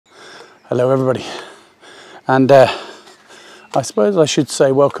Hello everybody, and I suppose I should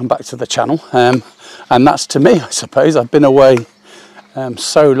say welcome back to the channel, and that's to me, I suppose. I've been away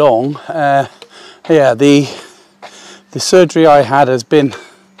so long. Yeah, the surgery I had has been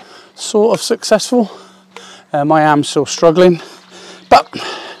sort of successful. I am still struggling, but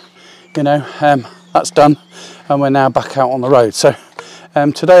you know, that's done and we're now back out on the road. So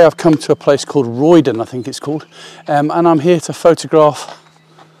today I've come to a place called Roydon, I think it's called, and I'm here to photograph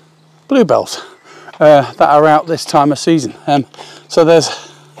bluebells that are out this time of season. So there's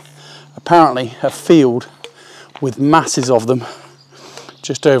apparently a field with masses of them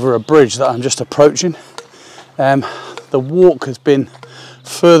just over a bridge that I'm just approaching. The walk has been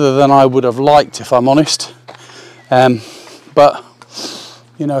further than I would have liked, if I'm honest, but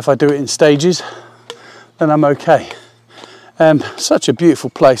you know, if I do it in stages then I'm okay. Such a beautiful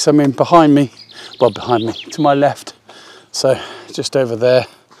place. I mean, behind me, to my left, so just over there,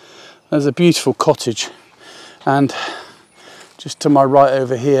 there's a beautiful cottage, and just to my right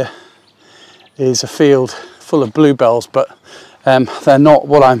over here is a field full of bluebells, but they're not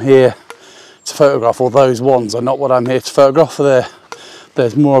what I'm here to photograph, or those ones are not what I'm here to photograph.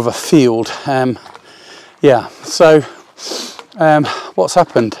 There's more of a field. Yeah, so what's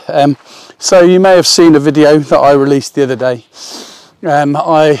happened? So you may have seen a video that I released the other day.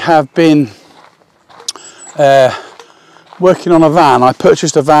 I have been working on a van. I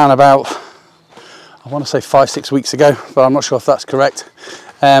purchased a van about, I want to say 5-6 weeks ago, but I'm not sure if that's correct.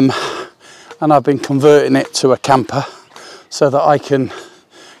 And I've been converting it to a camper so that I can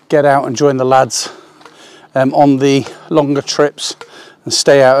get out and join the lads on the longer trips and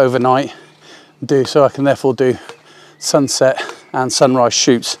stay out overnight. So I can therefore do sunset and sunrise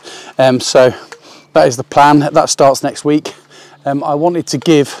shoots. So that is the plan. That starts next week. I wanted to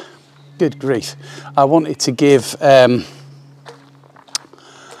give, good grief, I wanted to give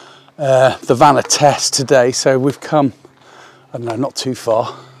the van a test today, so we've come, I don't know, not too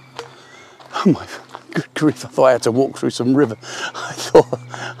far. Oh my good grief, I thought I had to walk through some river. I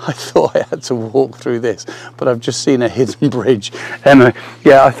thought I had to walk through this, but I've just seen a hidden bridge. And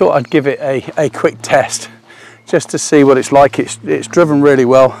yeah, I thought I'd give it a quick test just to see what it's like. It's driven really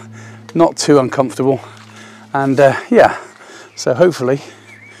well, not too uncomfortable, and yeah, so hopefully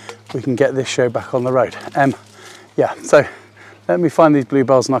we can get this show back on the road. Yeah, so let me find these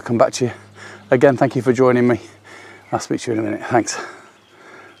bluebells and I'll come back to you. Again, thank you for joining me. I'll speak to you in a minute. Thanks.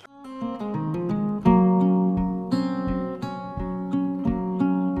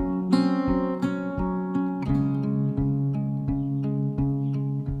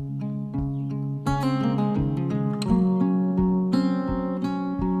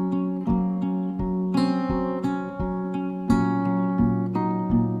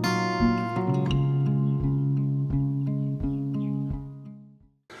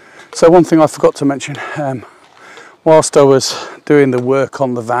 So one thing I forgot to mention, whilst I was doing the work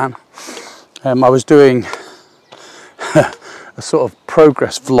on the van, I was doing a sort of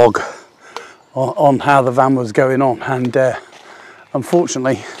progress vlog on how the van was going on, and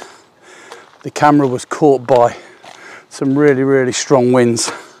unfortunately the camera was caught by some really strong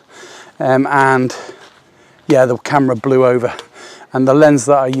winds, and yeah, the camera blew over, and the lens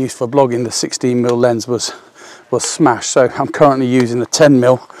that I used for vlogging, the 16mm lens, was smashed. So I'm currently using the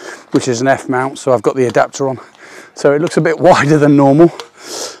 10mm, which is an F mount, so I've got the adapter on, so it looks a bit wider than normal,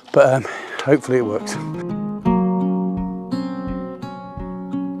 but hopefully it works.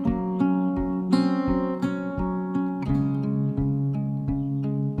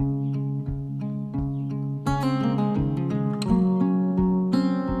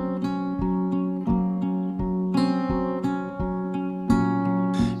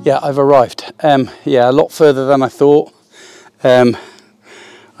 Yeah, I've arrived. Yeah, a lot further than I thought.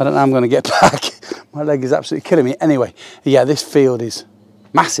 I don't know how I'm going to get back. My leg is absolutely killing me. Anyway, yeah, this field is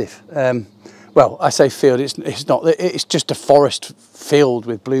massive. Well, I say field, it's not. It's just a forest filled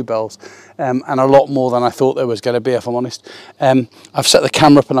with bluebells, and a lot more than I thought there was going to be, if I'm honest. I've set the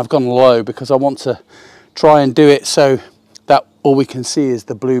camera up and I've gone low because I want to try and do it so that all we can see is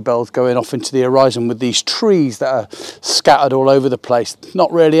the bluebells going off into the horizon with these trees that are scattered all over the place.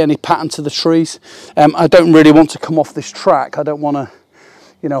 Not really any pattern to the trees. I don't really want to come off this track. I don't want to,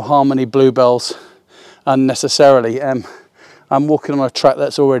 you know, harm any bluebells unnecessarily. I'm walking on a track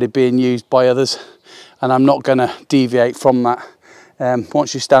that's already being used by others, and I'm not going to deviate from that.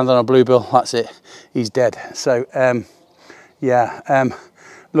 Once you stand on a bluebell, that's it, he's dead. So yeah,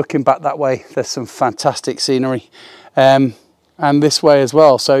 looking back that way, there's some fantastic scenery, and this way as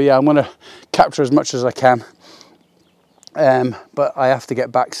well. So yeah, I'm going to capture as much as I can, but I have to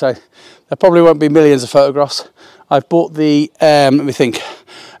get back, so there probably won't be millions of photographs. I've bought the let me think,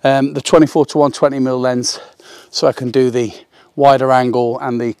 the 24-120mm lens, so I can do the wider angle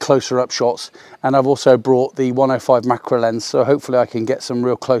and the closer up shots. And I've also brought the 105 macro lens, so hopefully I can get some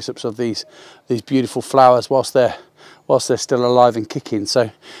real close-ups of these beautiful flowers whilst they're still alive and kicking.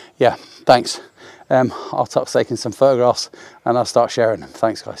 So yeah, thanks. I'll start taking some photographs and I'll start sharing them.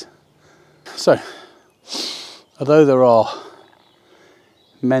 Thanks guys. So although there are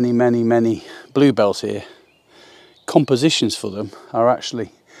many bluebells here, compositions for them are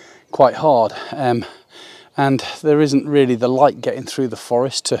actually quite hard, and there isn't really the light getting through the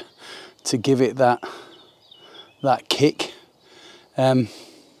forest to give it that kick.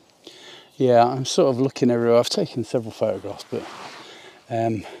 Yeah, I'm sort of looking everywhere. I've taken several photographs, but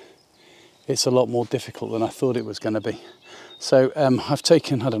it's a lot more difficult than I thought it was going to be. So I've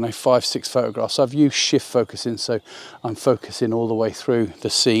taken, I don't know, 5-6 photographs. I've used shift focusing, so I'm focusing all the way through the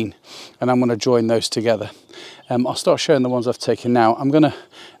scene, and I'm going to join those together. I'll start showing the ones I've taken now. I'm going to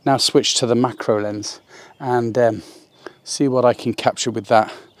now switch to the macro lens and see what I can capture with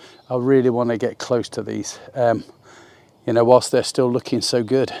that. I really want to get close to these, you know, whilst they're still looking so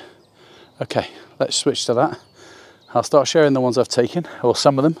good. Okay, let's switch to that. I'll start sharing the ones I've taken, or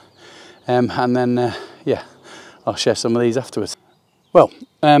some of them, and then yeah, I'll share some of these afterwards. Well,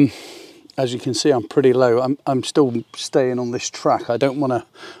 as you can see, I'm pretty low. I'm still staying on this track. I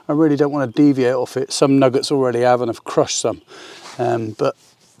really don't want to deviate off it. Some nuggets already have, and I've crushed some, but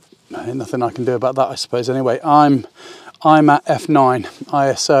nothing I can do about that, I suppose. Anyway, I'm at f9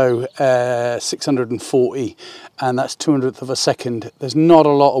 ISO 640, and that's 200th of a second. There's not a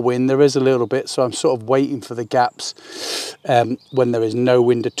lot of wind. There is a little bit, so I'm sort of waiting for the gaps when there is no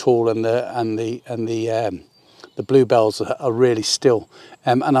wind at all, and the bluebells are really still,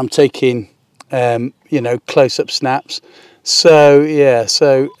 and I'm taking you know, close-up snaps. So yeah,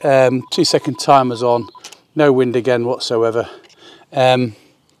 so 2-second timers on, no wind again whatsoever.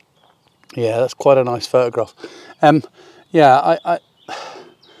 Yeah, that's quite a nice photograph. Yeah,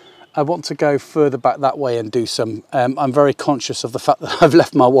 I want to go further back that way and do some. I'm very conscious of the fact that I've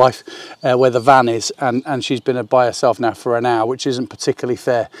left my wife where the van is, and she's been by herself now for an hour, which isn't particularly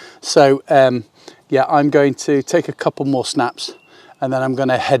fair. So yeah, I'm going to take a couple more snaps and then I'm going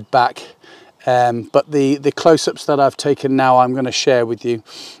to head back. But the close-ups that I've taken now, I'm going to share with you.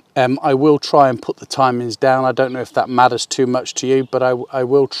 I will try and put the timings down. I don't know if that matters too much to you, but I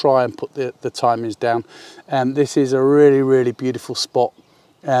will try and put the timings down. This is a really beautiful spot,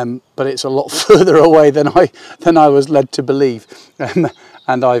 but it's a lot further away than I was led to believe, and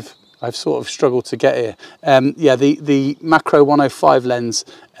I've sort of struggled to get here. Yeah, the macro 105 lens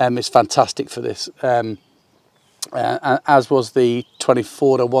is fantastic for this, as was the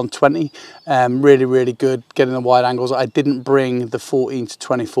 24-120. Really good getting the wide angles. I didn't bring the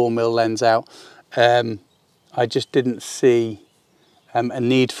 14-24mm lens out. I just didn't see a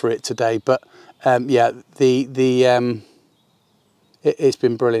need for it today, but yeah, it's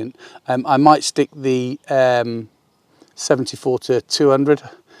been brilliant. I might stick the 74-200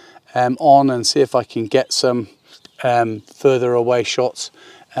 on and see if I can get some further away shots.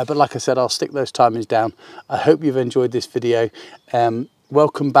 But like I said, I'll stick those timings down. I hope you've enjoyed this video.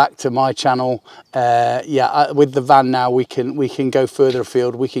 Welcome back to my channel. Yeah, with the van now, we can go further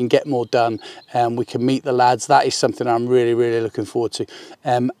afield. We can get more done, and we can meet the lads. That is something I'm really looking forward to.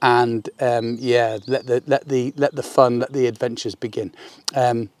 Yeah, let the fun, let the adventures begin.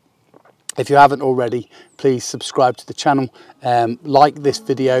 If you haven't already, please subscribe to the channel, like this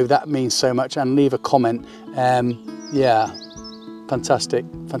video, that means so much, and leave a comment. Yeah, fantastic.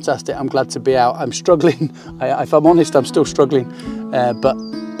 I'm glad to be out. I'm struggling. If I'm honest, I'm still struggling, but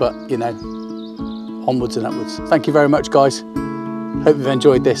you know, onwards and upwards. Thank you very much, guys. Hope you've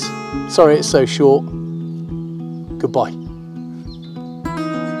enjoyed this. Sorry it's so short. Goodbye.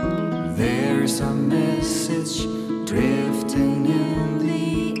 There's a message drifting in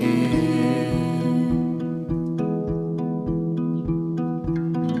the air.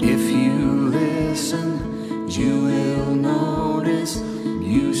 If you listen, you will notice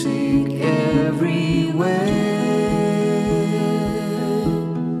music everywhere.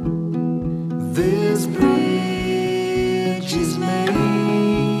 This bridge is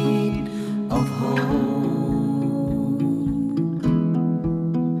made of hope.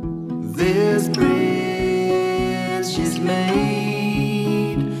 This bridge is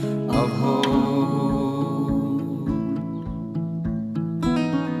made of hope.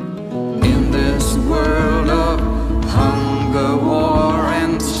 In this world of hunger, war,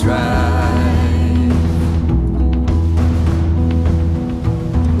 and strife,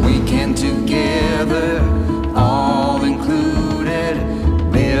 we can together, all included,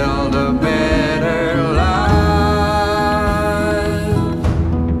 build a better life.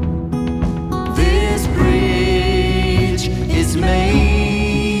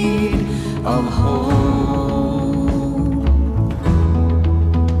 of